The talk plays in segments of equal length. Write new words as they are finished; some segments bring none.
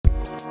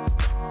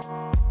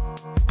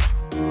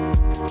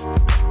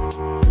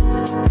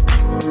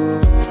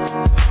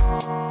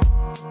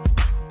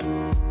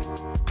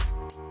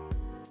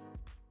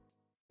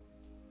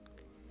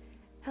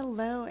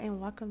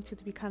welcome to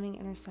the Becoming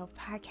Inner Self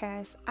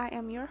podcast. I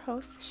am your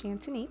host,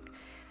 Shantanique.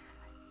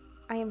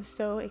 I am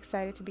so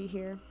excited to be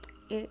here.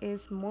 It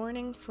is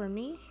morning for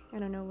me. I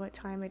don't know what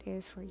time it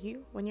is for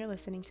you when you're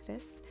listening to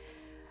this.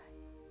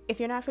 If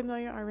you're not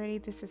familiar already,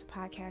 this is a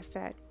podcast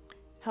that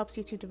helps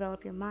you to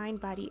develop your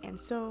mind, body, and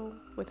soul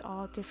with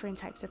all different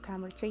types of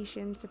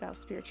conversations about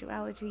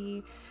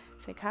spirituality,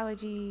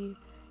 psychology,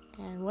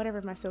 and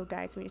whatever my soul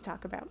guides me to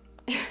talk about.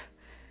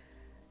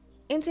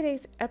 In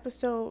today's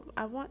episode,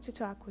 I want to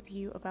talk with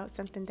you about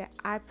something that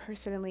I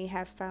personally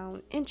have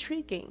found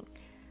intriguing,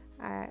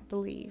 I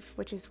believe,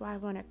 which is why I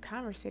want to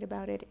conversate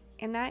about it,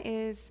 and that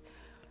is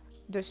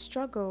the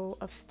struggle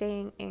of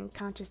staying in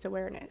conscious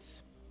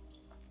awareness.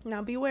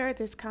 Now, beware,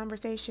 this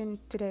conversation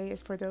today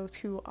is for those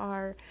who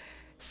are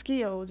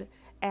skilled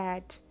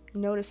at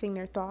noticing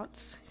their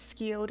thoughts,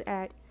 skilled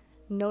at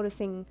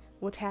noticing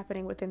what's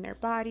happening within their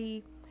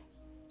body,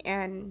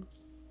 and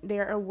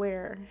they're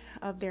aware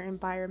of their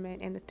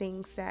environment and the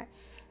things that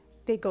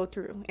they go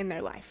through in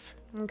their life.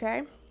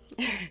 Okay?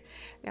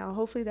 Now,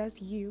 hopefully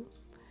that's you,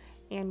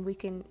 and we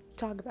can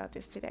talk about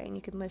this today, and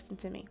you can listen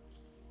to me.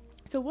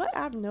 So what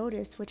I've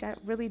noticed, which I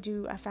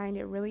find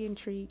it really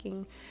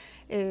intriguing,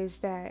 is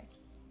that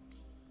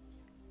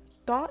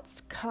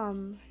thoughts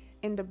come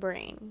in the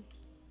brain,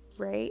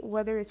 right?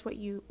 Whether it's what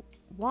you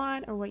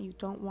want or what you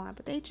don't want,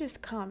 but they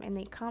just come and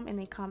they come and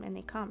they come and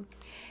they come.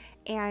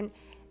 And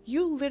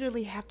you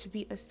literally have to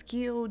be a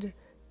skilled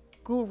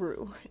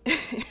guru.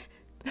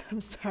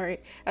 I'm sorry,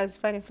 that's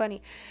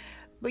funny.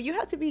 But you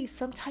have to be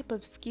some type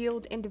of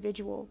skilled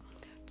individual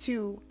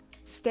to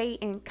stay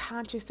in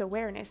conscious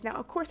awareness. Now,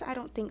 of course, I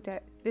don't think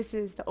that this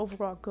is the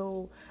overall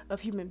goal of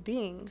human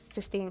beings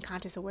to stay in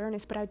conscious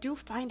awareness, but I do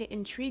find it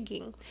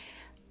intriguing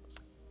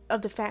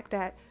of the fact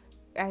that,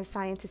 as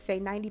scientists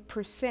say,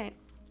 90%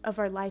 of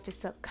our life is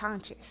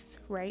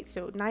subconscious, right?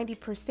 So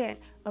 90%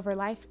 of our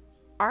life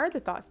are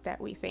the thoughts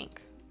that we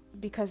think,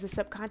 because the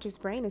subconscious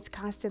brain is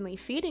constantly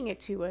feeding it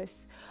to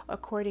us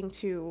according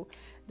to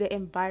the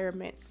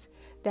environments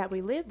that we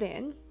live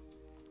in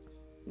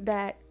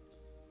that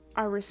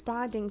are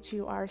responding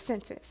to our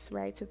senses,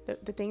 right? So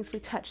the things we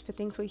touch, the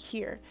things we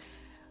hear.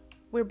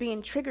 We're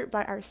being triggered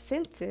by our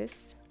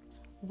senses,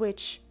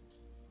 which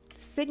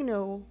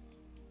signal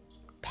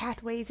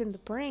pathways in the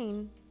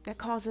brain that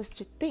cause us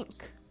to think.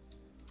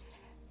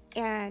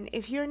 And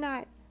if you're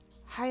not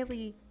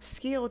highly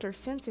skilled or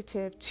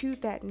sensitive to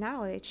that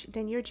knowledge,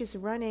 then you're just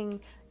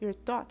running your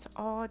thoughts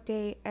all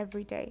day,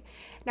 every day.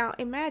 Now,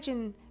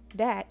 imagine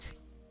that,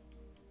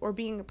 or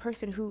being a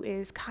person who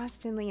is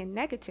constantly in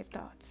negative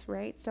thoughts,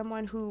 right?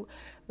 Someone who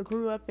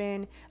grew up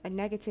in a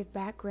negative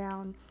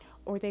background,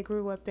 or they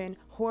grew up in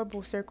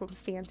horrible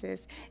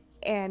circumstances,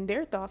 and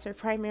their thoughts are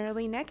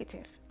primarily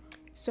negative.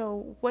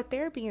 So what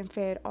they're being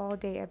fed all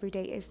day, every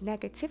day is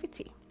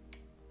negativity.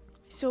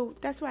 So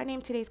that's why I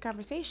named today's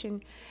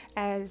conversation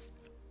as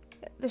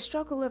the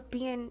struggle of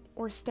being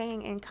or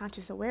staying in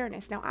conscious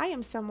awareness. Now, I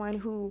am someone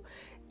who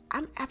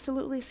I'm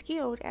absolutely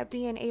skilled at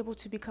being able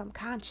to become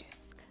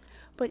conscious.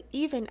 But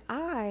even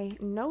I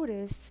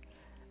notice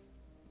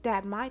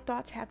that my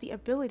thoughts have the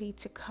ability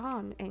to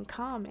come and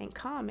come and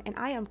come. And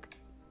I am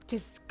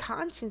just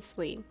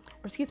constantly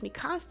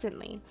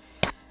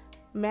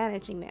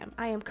managing them.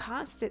 I am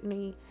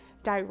constantly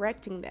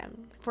directing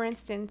them. For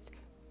instance,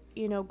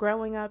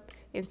 growing up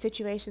in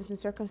situations and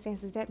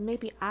circumstances that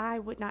maybe I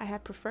would not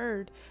have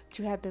preferred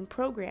to have been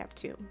programmed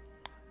to.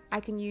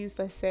 I can use,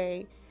 let's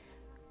say,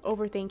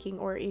 overthinking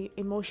or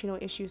emotional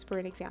issues for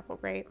an example,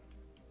 right?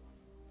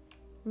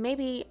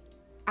 Maybe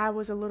I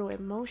was a little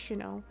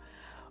emotional,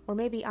 or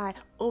maybe I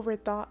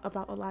overthought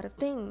about a lot of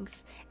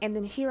things. And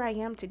then here I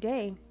am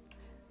today,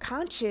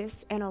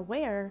 conscious and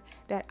aware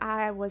that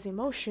I was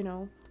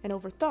emotional and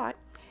overthought.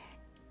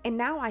 And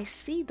now I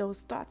see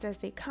those thoughts as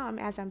they come,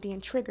 as I'm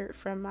being triggered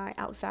from my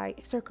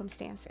outside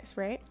circumstances,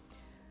 right?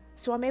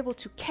 So I'm able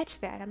to catch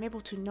that. I'm able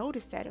to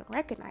notice that and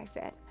recognize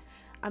that.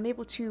 I'm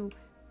able to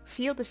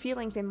feel the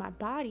feelings in my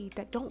body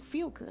that don't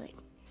feel good.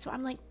 So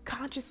I'm like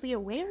consciously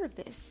aware of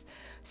this.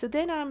 So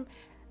then I'm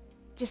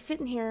just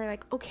sitting here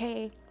like,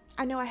 okay,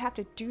 I know I have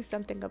to do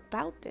something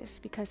about this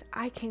because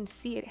I can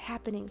see it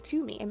happening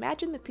to me.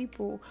 Imagine the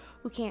people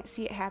who can't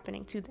see it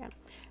happening to them.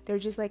 They're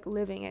just like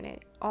living in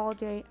it all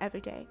day,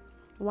 every day,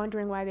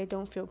 wondering why they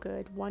don't feel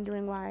good,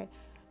 wondering why,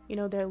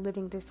 they're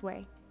living this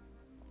way.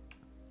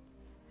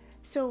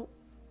 So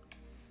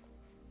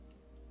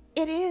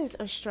it is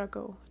a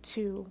struggle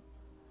to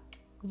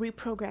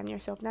reprogram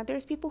yourself. Now,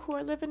 there's people who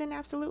are living in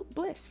absolute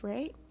bliss,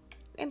 right?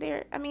 And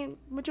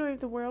majority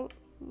of the world,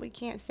 we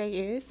can't say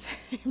is,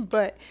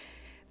 but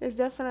there's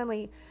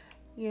definitely,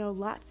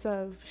 lots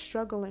of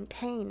struggle and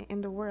pain in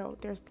the world.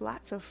 There's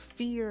lots of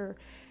fear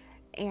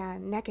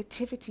and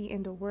negativity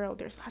in the world.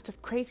 There's lots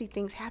of crazy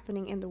things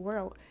happening in the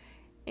world.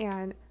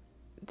 And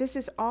this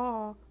is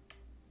all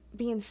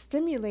being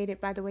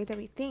stimulated by the way that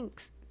we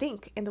think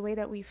and the way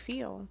that we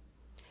feel,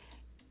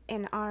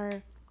 and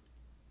our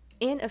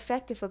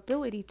ineffective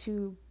ability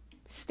to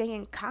stay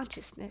in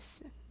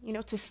consciousness,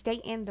 to stay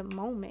in the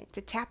moment, to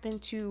tap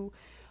into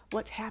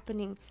what's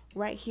happening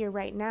right here,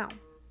 right now.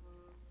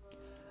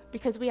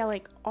 because we are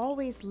like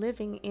always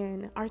living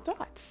in our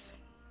thoughts.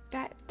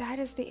 That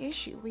is the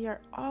issue. We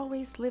are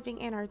always living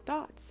in our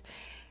thoughts.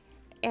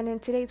 And in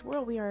today's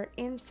world, we are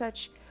in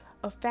such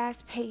a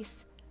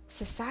fast-paced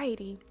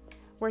society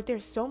where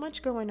there's so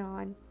much going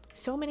on,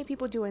 so many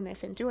people doing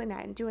this and doing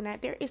that and doing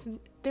that.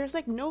 There's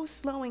like no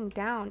slowing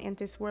down in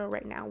this world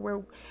right now,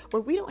 where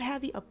we don't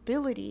have the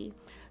ability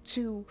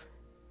to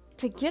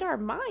get our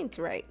minds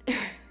right.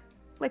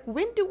 Like,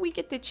 when do we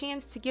get the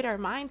chance to get our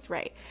minds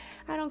right?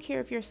 I don't care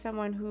if you're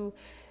someone who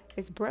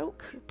is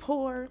broke,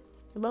 poor,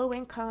 low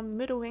income,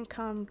 middle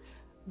income,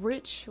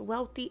 rich,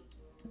 wealthy.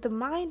 The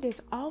mind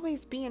is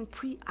always being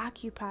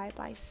preoccupied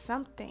by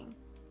something.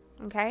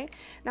 Okay?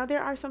 Now,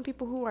 there are some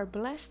people who are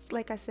blessed,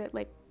 like I said,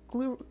 like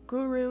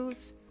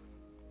gurus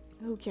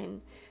who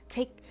can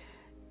take,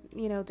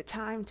 the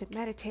time to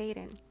meditate,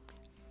 and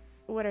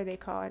what are they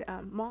called?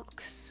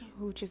 Monks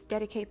who just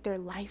dedicate their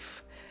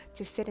life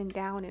to sitting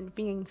down and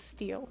being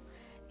still.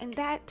 And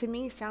that to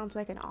me sounds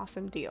like an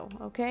awesome deal,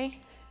 okay?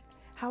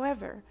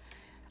 However,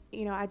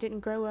 I didn't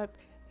grow up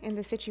in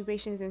the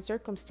situations and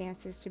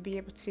circumstances to be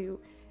able to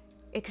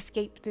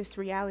escape this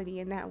reality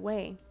in that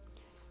way.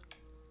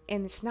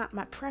 And it's not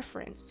my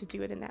preference to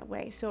do it in that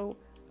way. So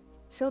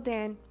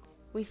then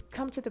we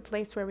come to the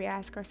place where we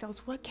ask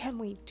ourselves, what can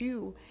we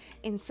do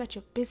in such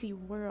a busy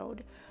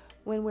world?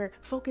 When we're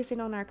focusing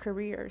on our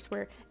careers,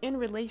 we're in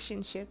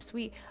relationships,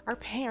 we are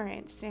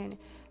parents, and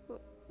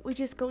we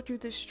just go through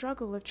the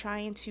struggle of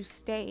trying to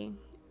stay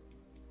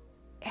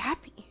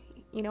happy,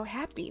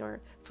 happy or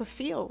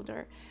fulfilled.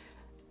 Or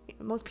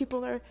most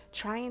people are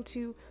trying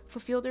to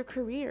fulfill their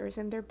careers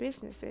and their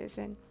businesses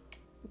and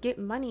get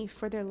money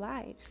for their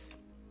lives.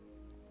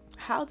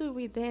 How do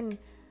we then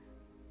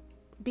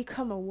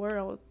become a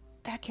world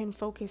that can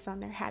focus on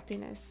their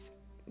happiness,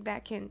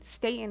 that can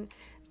stay in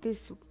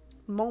this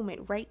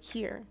moment right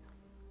here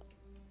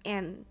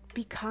and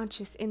be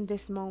conscious in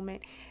this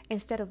moment,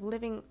 instead of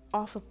living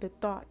off of the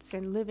thoughts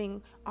and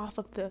living off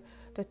of the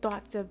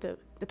thoughts of the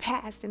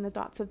past and the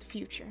thoughts of the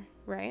future,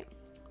 right?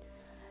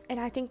 And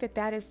I think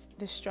that is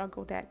the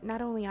struggle that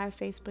not only I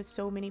face, but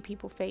so many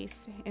people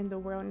face in the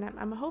world. And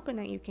I'm hoping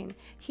that you can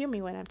hear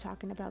me when I'm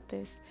talking about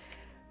this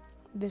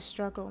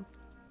struggle.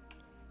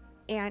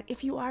 And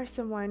if you are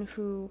someone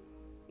who,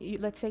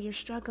 let's say you're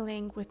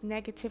struggling with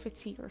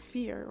negativity or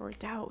fear or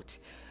doubt,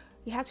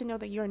 you have to know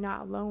that you're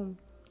not alone.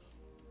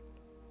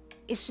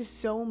 It's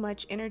just so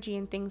much energy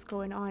and things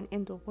going on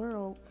in the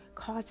world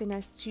causing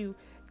us to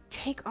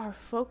take our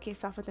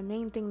focus off of the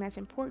main thing that's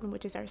important,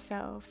 which is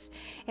ourselves.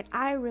 And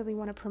I really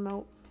want to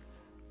promote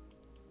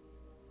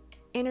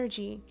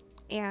energy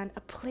and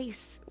a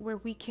place where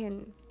we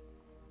can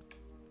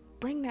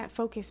bring that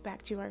focus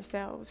back to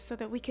ourselves, so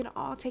that we can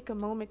all take a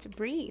moment to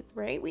breathe,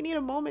 right? We need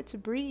a moment to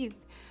breathe,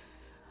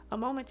 a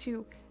moment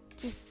to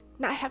just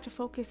not have to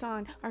focus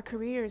on our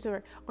careers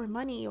or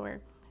money, or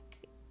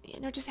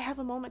just have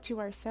a moment to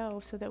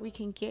ourselves, so that we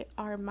can get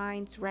our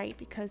minds right,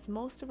 because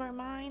most of our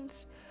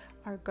minds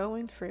are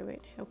going through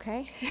it,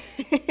 okay?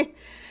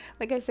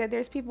 Like I said,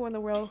 there's people in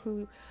the world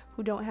who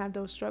don't have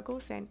those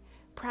struggles, and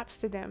props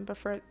to them. But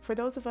for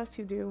those of us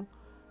who do,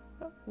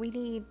 we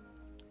need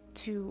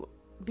to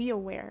be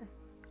aware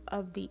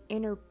of the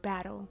inner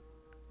battle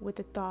with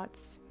the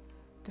thoughts,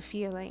 the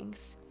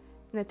feelings,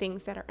 and the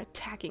things that are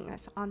attacking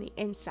us on the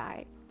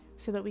inside,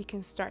 so that we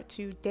can start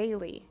to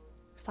daily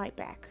fight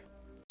back.